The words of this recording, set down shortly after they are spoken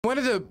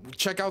wanted to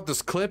check out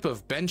this clip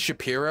of Ben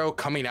Shapiro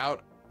coming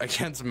out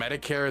against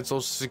Medicare and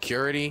Social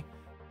Security,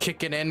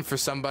 kicking in for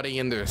somebody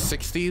in their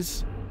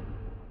 60s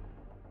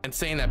and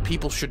saying that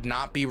people should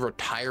not be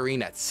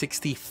retiring at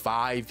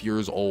 65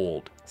 years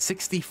old.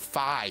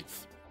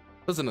 65.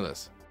 Listen to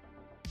this.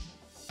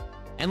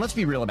 And let's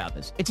be real about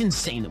this. It's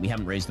insane that we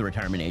haven't raised the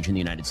retirement age in the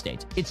United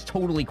States. It's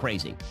totally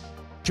crazy.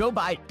 Joe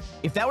Biden,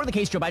 if that were the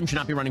case, Joe Biden should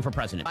not be running for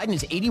president. Biden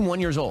is 81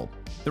 years old.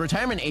 The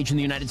retirement age in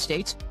the United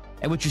States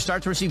at which you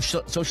start to receive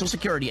Social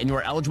Security and you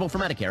are eligible for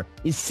Medicare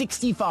is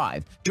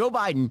 65. Joe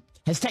Biden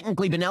has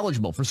technically been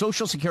eligible for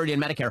Social Security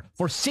and Medicare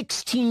for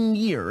 16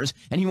 years,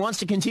 and he wants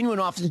to continue in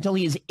office until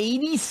he is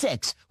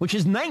 86, which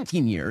is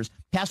 19 years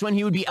past when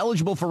he would be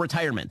eligible for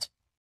retirement.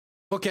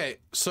 Okay,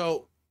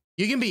 so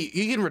you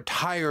can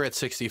retire at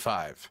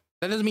 65.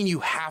 That doesn't mean you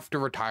have to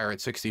retire at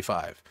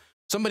 65.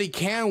 Somebody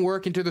can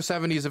work into their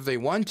 70s if they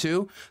want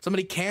to.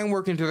 Somebody can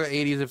work into their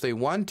 80s if they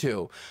want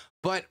to.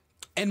 But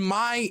in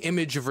my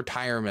image of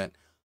retirement,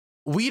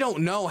 we don't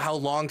know how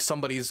long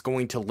somebody's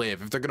going to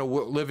live, if they're going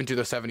to live into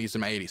their 70s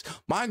and 80s.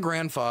 My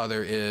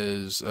grandfather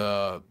is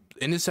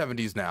in his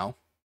 70s now.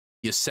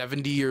 He is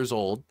 70 years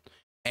old,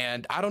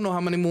 and I don't know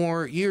how many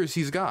more years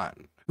he's got.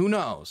 Who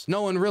knows?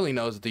 No one really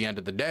knows at the end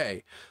of the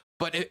day.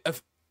 But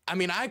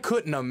I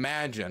couldn't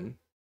imagine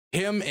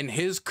him in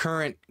his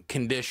current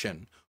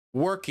condition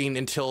working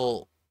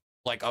until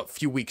like a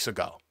few weeks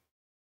ago.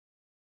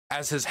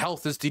 As his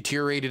health has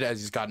deteriorated, as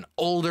he's gotten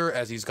older,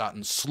 as he's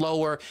gotten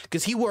slower,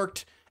 because he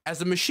worked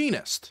as a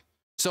machinist.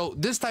 So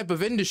this type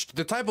of industry,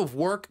 the type of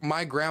work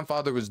my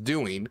grandfather was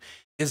doing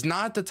is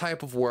not the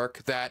type of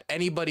work that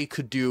anybody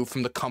could do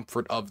from the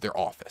comfort of their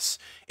office.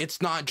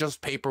 It's not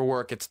just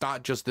paperwork. It's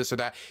not just this or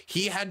that.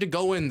 He had to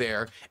go in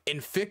there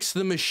and fix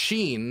the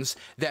machines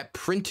that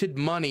printed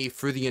money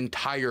for the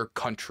entire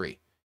country.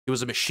 He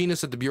was a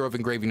machinist at the Bureau of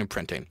Engraving and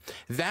Printing.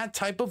 That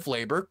type of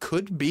labor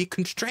could be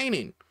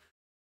constraining.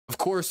 Of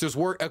course, there's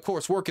work. Of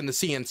course, working the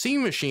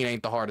CNC machine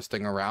ain't the hardest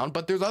thing around,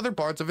 but there's other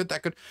parts of it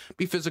that could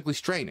be physically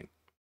straining.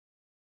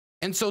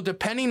 And so,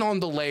 depending on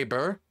the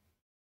labor,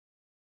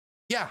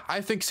 yeah, I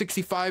think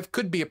 65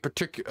 could be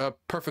a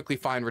perfectly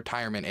fine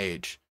retirement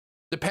age,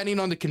 depending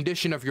on the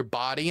condition of your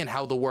body and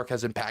how the work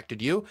has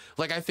impacted you.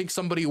 Like, I think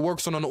somebody who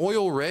works on an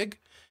oil rig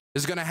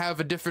is going to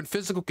have a different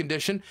physical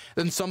condition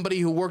than somebody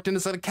who worked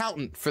as an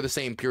accountant for the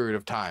same period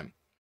of time.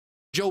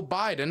 Joe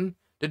Biden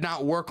did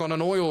not work on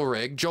an oil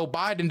rig. Joe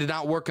Biden did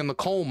not work in the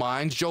coal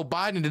mines. Joe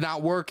Biden did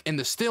not work in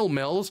the steel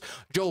mills.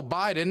 Joe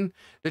Biden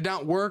did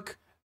not work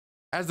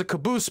as a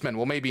cabooseman.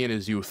 Well, maybe in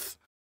his youth.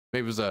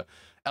 Maybe he was a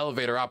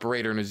elevator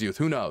operator in his youth.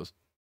 Who knows?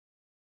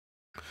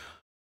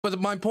 But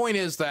my point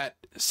is that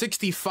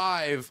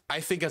 65, I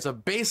think as a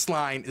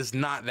baseline, is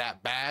not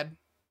that bad.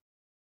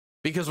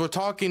 Because we're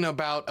talking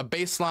about a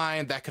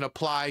baseline that can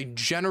apply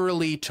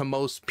generally to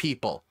most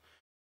people.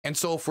 And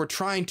so if we're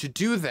trying to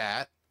do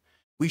that,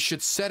 we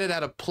should set it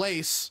at a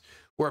place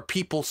where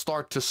people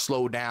start to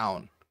slow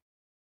down.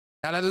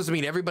 Now, that doesn't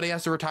mean everybody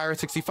has to retire at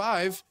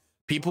 65.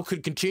 People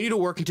could continue to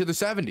work into the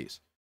 70s.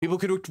 People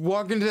could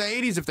walk into the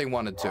 80s if they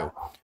wanted to.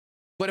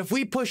 But if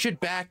we push it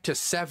back to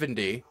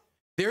 70,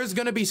 there's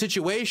going to be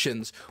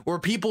situations where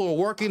people are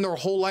working their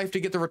whole life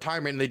to get the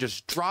retirement and they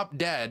just drop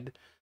dead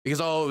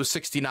because, oh, it was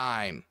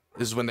 69.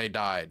 This is when they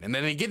died. And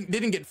then they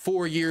didn't get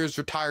 4 years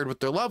retired with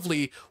their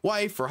lovely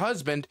wife or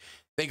husband.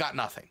 They got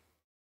nothing.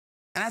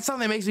 And that's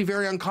something that makes me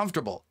very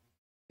uncomfortable.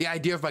 The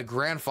idea of my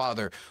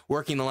grandfather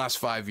working the last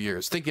 5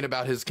 years, thinking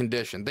about his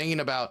condition, thinking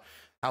about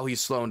how he's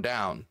slowing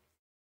down.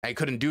 I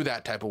couldn't do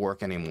that type of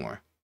work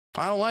anymore.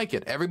 I don't like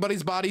it.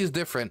 Everybody's body is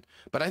different,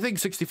 but I think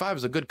 65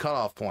 is a good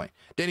cutoff point.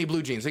 Danny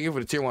Blue Jeans, thank you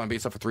for the tier 1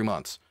 base up for 3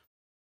 months.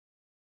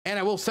 And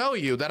I will tell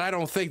you that I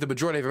don't think the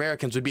majority of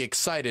Americans would be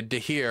excited to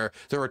hear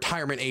their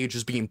retirement age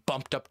is being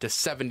bumped up to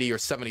 70 or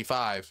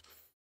 75.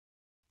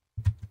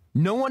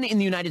 No one in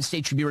the United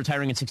States should be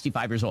retiring at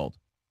 65 years old.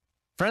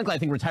 Frankly, I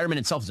think retirement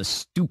itself is a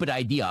stupid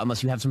idea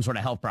unless you have some sort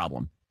of health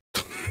problem.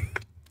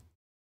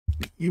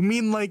 You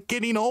mean like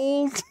getting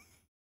old?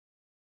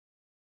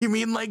 You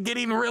mean like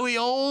getting really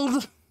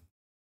old?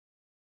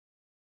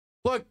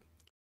 Look,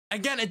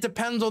 again, it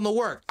depends on the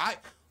work.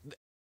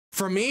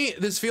 For me,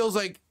 this feels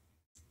like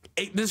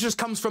this just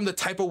comes from the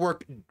type of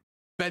work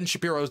Ben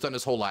Shapiro has done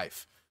his whole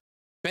life.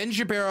 Ben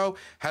Shapiro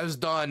has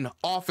done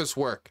office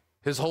work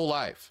his whole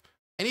life.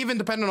 And even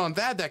depending on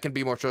that, that can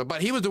be more true.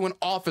 But he was doing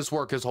office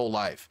work his whole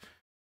life.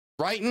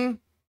 Writing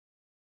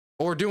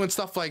or doing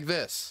stuff like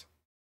this.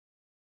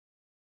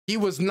 He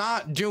was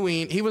not in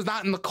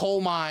the coal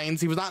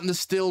mines. He was not in the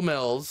steel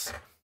mills.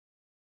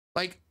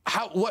 Like,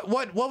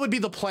 what would be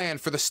the plan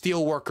for the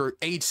steel worker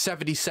age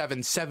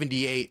 77,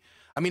 78?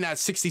 I mean, at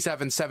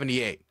 67,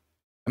 78.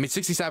 I mean,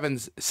 67,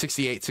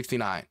 68,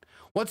 69.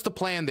 What's the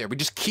plan there? We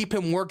just keep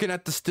him working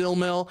at the steel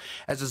mill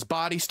as his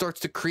body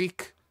starts to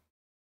creak.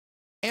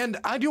 And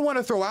I do want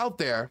to throw out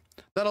there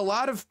that a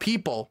lot of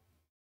people,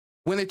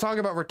 when they talk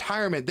about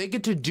retirement, they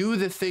get to do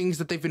the things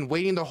that they've been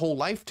waiting their whole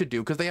life to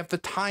do because they have the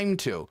time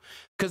to,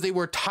 because they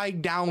were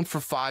tied down for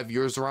 5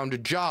 years around a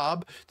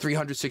job,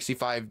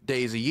 365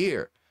 days a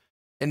year.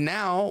 And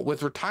now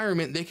with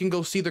retirement, they can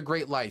go see the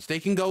great lights. They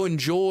can go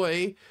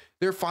enjoy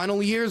their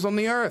final years on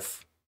the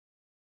earth.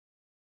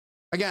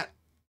 Again,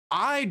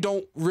 I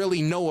don't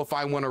really know if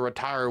I want to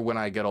retire when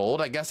I get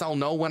old. I guess I'll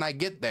know when I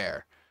get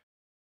there.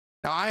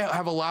 Now, I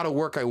have a lot of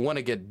work I want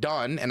to get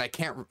done, and I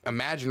can't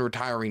imagine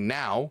retiring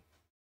now,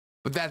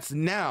 but that's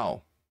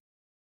now.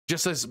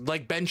 Just as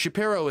like Ben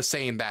Shapiro is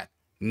saying that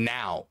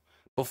now,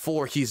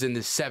 before he's in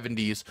his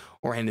 70s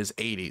or in his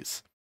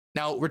 80s.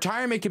 Now,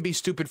 retirement can be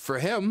stupid for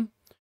him,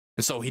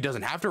 and so he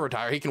doesn't have to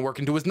retire. He can work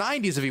into his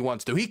 90s if he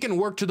wants to. He can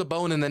work to the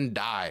bone and then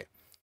die.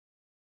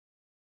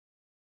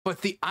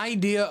 But the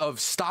idea of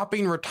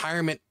stopping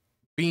retirement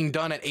being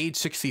done at age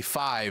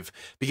 65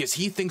 because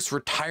he thinks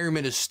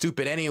retirement is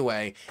stupid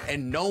anyway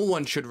and no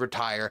one should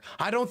retire,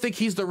 I don't think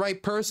he's the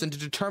right person to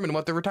determine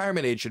what the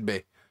retirement age should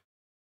be.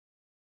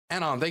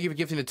 And thank you for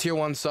gifting a tier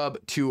 1 sub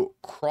to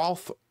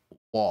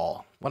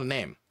Crothwall. What a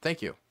name.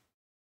 Thank you.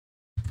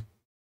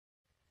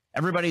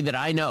 Everybody that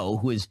I know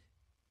who is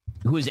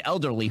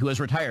elderly, who has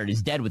retired,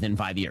 is dead within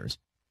 5 years.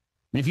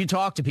 I mean, if you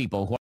talk to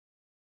people who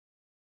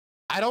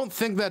I don't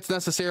think that's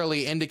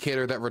necessarily an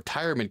indicator that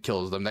retirement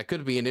kills them. That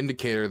could be an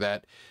indicator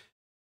that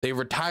they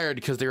retired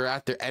because they were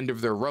at the end of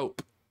their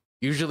rope.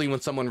 Usually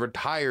when someone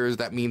retires,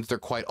 that means they're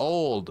quite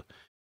old.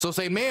 So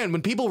say, man,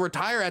 when people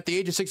retire at the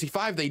age of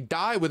 65, they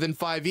die within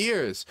 5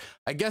 years.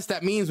 I guess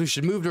that means we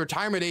should move the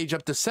retirement age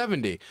up to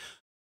 70.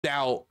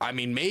 Now, I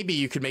mean, maybe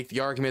you could make the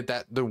argument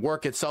that the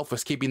work itself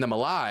was keeping them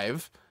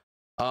alive,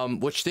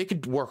 which they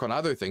could work on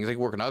other things. They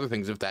could work on other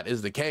things if that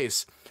is the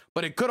case.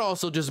 But it could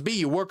also just be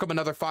you work them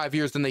another 5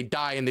 years, then they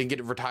die and they get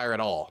to retire at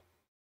all.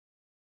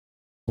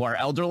 who are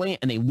elderly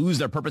and they lose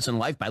their purpose in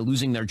life by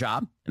losing their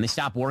job and they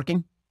stop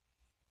working,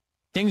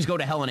 things go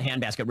to hell in a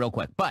handbasket real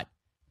quick. But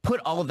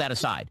put all of that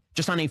aside,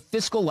 just on a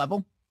fiscal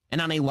level and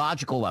on a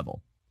logical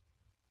level.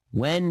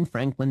 When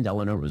Franklin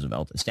Delano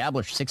Roosevelt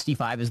established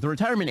 65 as the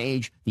retirement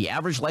age, the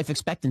average life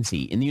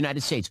expectancy in the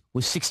United States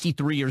was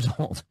 63 years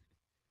old.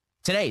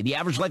 Today, the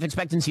average life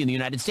expectancy in the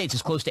United States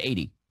is close to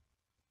 80.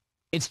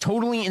 It's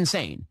totally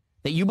insane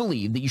that you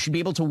believe that you should be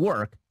able to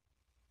work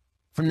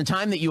from the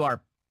time that you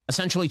are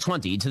essentially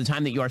 20 to the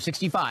time that you are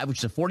 65, which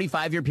is a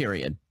 45-year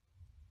period,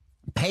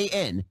 pay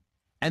in,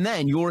 and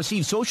then you will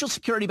receive Social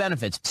Security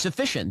benefits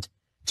sufficient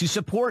to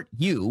support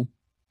you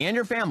and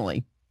your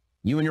family,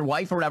 you and your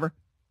wife or whatever,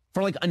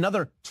 for like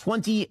another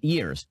 20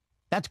 years.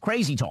 That's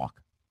crazy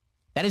talk.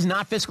 That is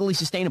not fiscally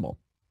sustainable.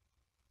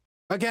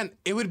 Again,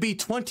 it would be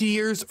 20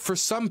 years for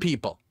some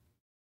people,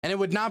 and it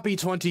would not be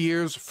 20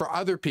 years for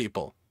other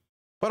people.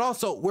 But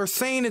also, we're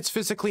saying it's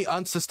physically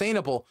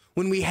unsustainable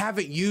when we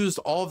haven't used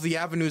all of the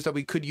avenues that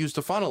we could use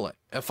to funnel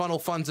it, funnel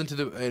funds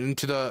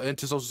into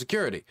Social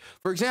Security.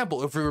 For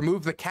example, if we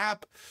remove the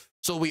cap,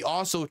 so we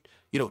also,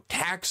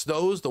 tax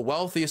those, the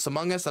wealthiest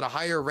among us, at a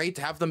higher rate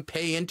to have them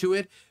pay into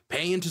it,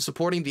 pay into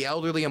supporting the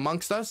elderly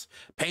amongst us,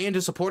 pay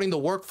into supporting the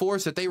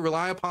workforce that they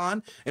rely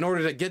upon in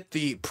order to get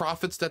the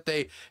profits that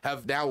they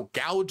have now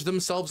gouged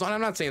themselves on.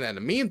 I'm not saying that in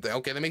a mean thing.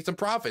 Okay, they make some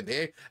profit. They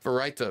have a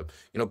right to,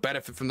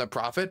 benefit from that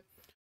profit.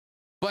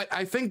 But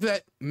I think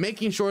that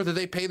making sure that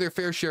they pay their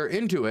fair share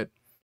into it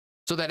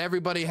so that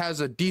everybody has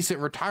a decent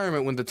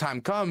retirement when the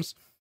time comes,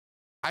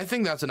 I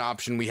think that's an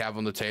option we have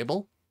on the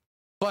table.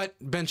 But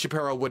Ben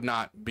Shapiro would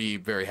not be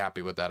very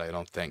happy with that, I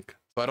don't think.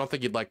 So I don't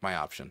think he'd like my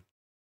option.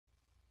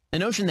 The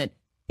notion that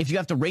if you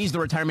have to raise the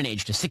retirement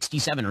age to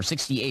 67 or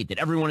 68, that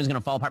everyone is going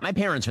to fall apart. My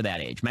parents are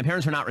that age. My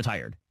parents are not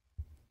retired.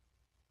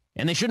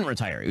 And they shouldn't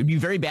retire. It would be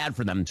very bad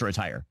for them to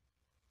retire.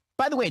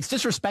 By the way, it's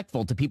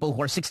disrespectful to people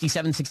who are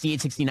 67, 68,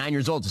 69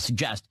 years old to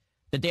suggest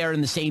that they are in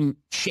the same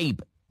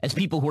shape as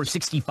people who are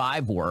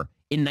 65 were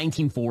in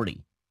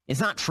 1940. It's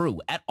not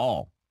true at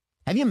all.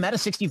 Have you met a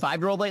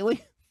 65-year-old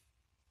lately?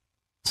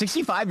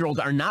 65-year-olds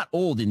are not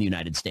old in the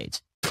United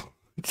States.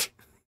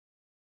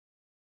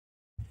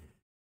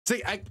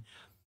 See,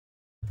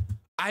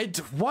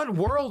 what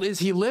world is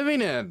he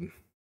living in?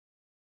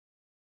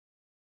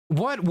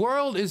 What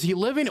world is he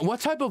living in? What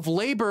type of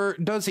labor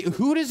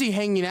who does he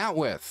hanging out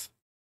with?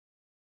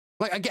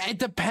 Like, again, it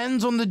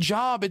depends on the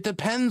job. It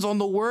depends on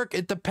the work.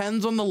 It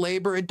depends on the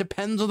labor. It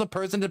depends on the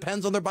person. It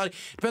depends on their body.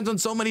 It depends on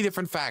so many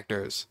different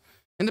factors.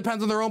 And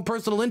depends on their own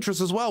personal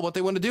interests as well, what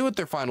they want to do with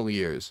their final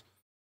years.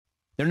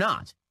 They're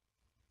not.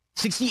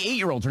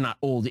 68-year-olds are not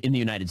old in the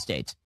United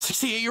States.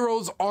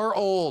 68-year-olds are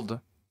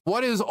old.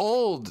 What is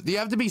old? Do you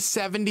have to be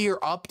 70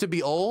 or up to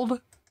be old?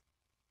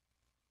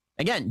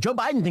 Again, Joe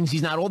Biden thinks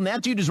he's not old, and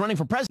that dude is running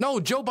for president. No,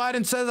 Joe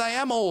Biden says I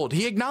am old.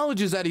 He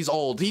acknowledges that he's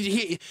old.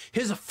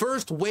 His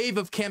first wave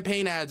of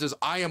campaign ads is,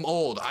 I am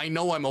old. I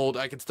know I'm old.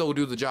 I can still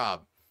do the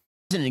job.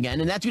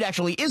 Again, and that dude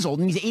actually is old,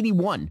 and he's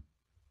 81.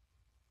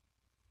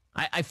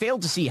 I fail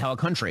to see how a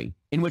country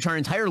in which our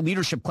entire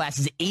leadership class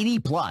is 80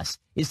 plus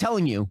is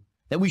telling you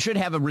that we should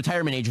have a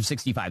retirement age of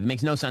 65. It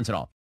makes no sense at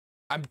all.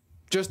 I'm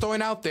just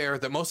throwing out there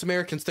that most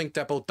Americans think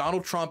that both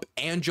Donald Trump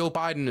and Joe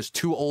Biden is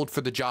too old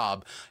for the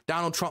job.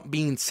 Donald Trump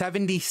being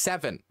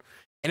 77.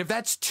 And if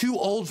that's too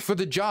old for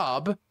the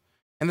job,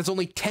 and that's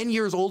only 10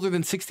 years older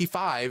than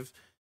 65,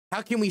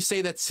 how can we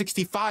say that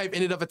 65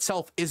 in and of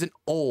itself isn't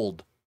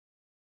old?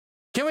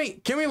 Can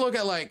we look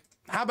at, like,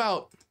 how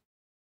about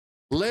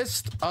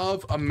list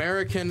of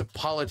American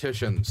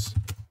politicians?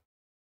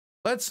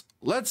 Let's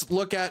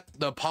look at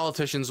the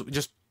politicians,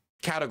 just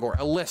category,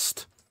 a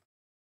list.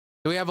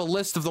 Do we have a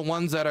list of the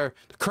ones that are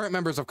the current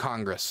members of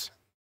Congress?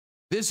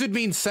 This would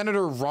mean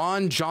Senator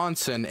Ron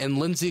Johnson and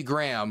Lindsey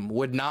Graham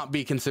would not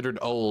be considered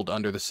old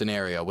under the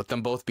scenario, with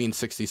them both being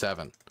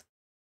 67.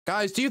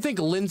 Guys, do you think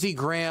Lindsey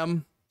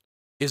Graham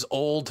is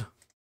old?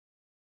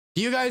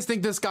 Do you guys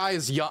think this guy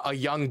is a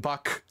young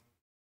buck?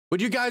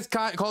 Would you guys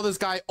call this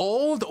guy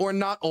old or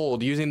not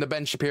old, using the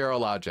Ben Shapiro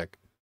logic?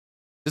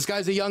 This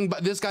guy's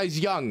this guy's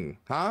young,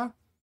 huh?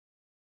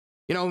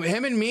 You know,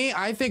 him and me,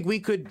 I think we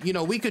could, you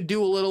know, we could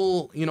do a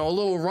little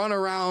run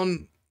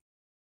around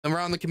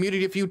the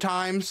community a few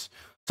times,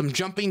 some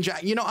jumping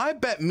jack. You know, I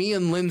bet me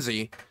and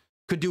Lindsey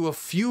could do a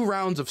few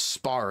rounds of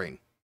sparring.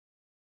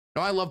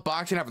 You know, I love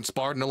boxing, haven't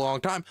sparred in a long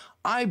time.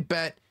 I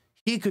bet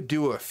he could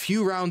do a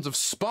few rounds of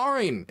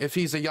sparring if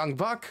he's a young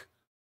buck.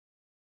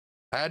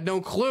 I had no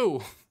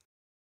clue.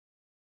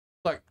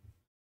 Look,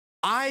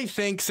 I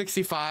think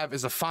 65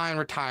 is a fine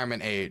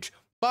retirement age,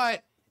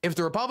 but if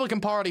the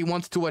Republican Party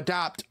wants to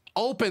adopt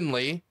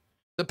openly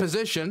the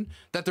position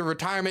that the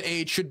retirement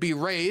age should be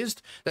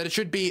raised, that it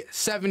should be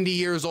 70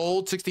 years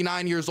old,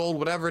 69 years old,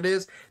 whatever it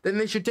is, then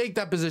they should take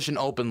that position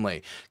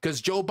openly. Because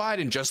Joe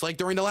Biden, just like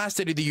during the last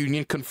State of the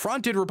Union,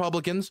 confronted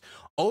Republicans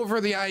over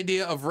the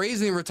idea of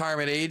raising the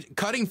retirement age,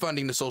 cutting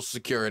funding to Social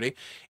Security,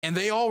 and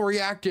they all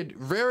reacted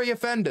very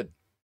offended.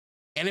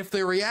 And if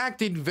they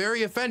reacted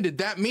very offended,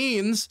 that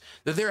means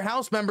that their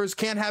House members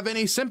can't have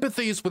any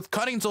sympathies with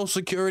cutting Social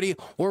Security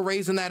or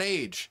raising that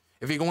age,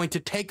 if you're going to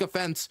take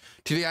offense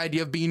to the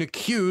idea of being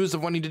accused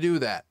of wanting to do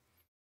that.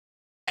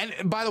 And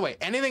by the way,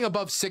 anything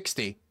above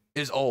 60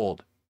 is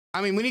old.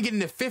 I mean, when you get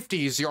into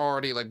 50s, you're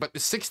already like, but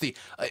 60,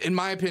 in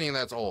my opinion,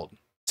 that's old.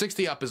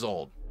 60 up is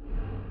old.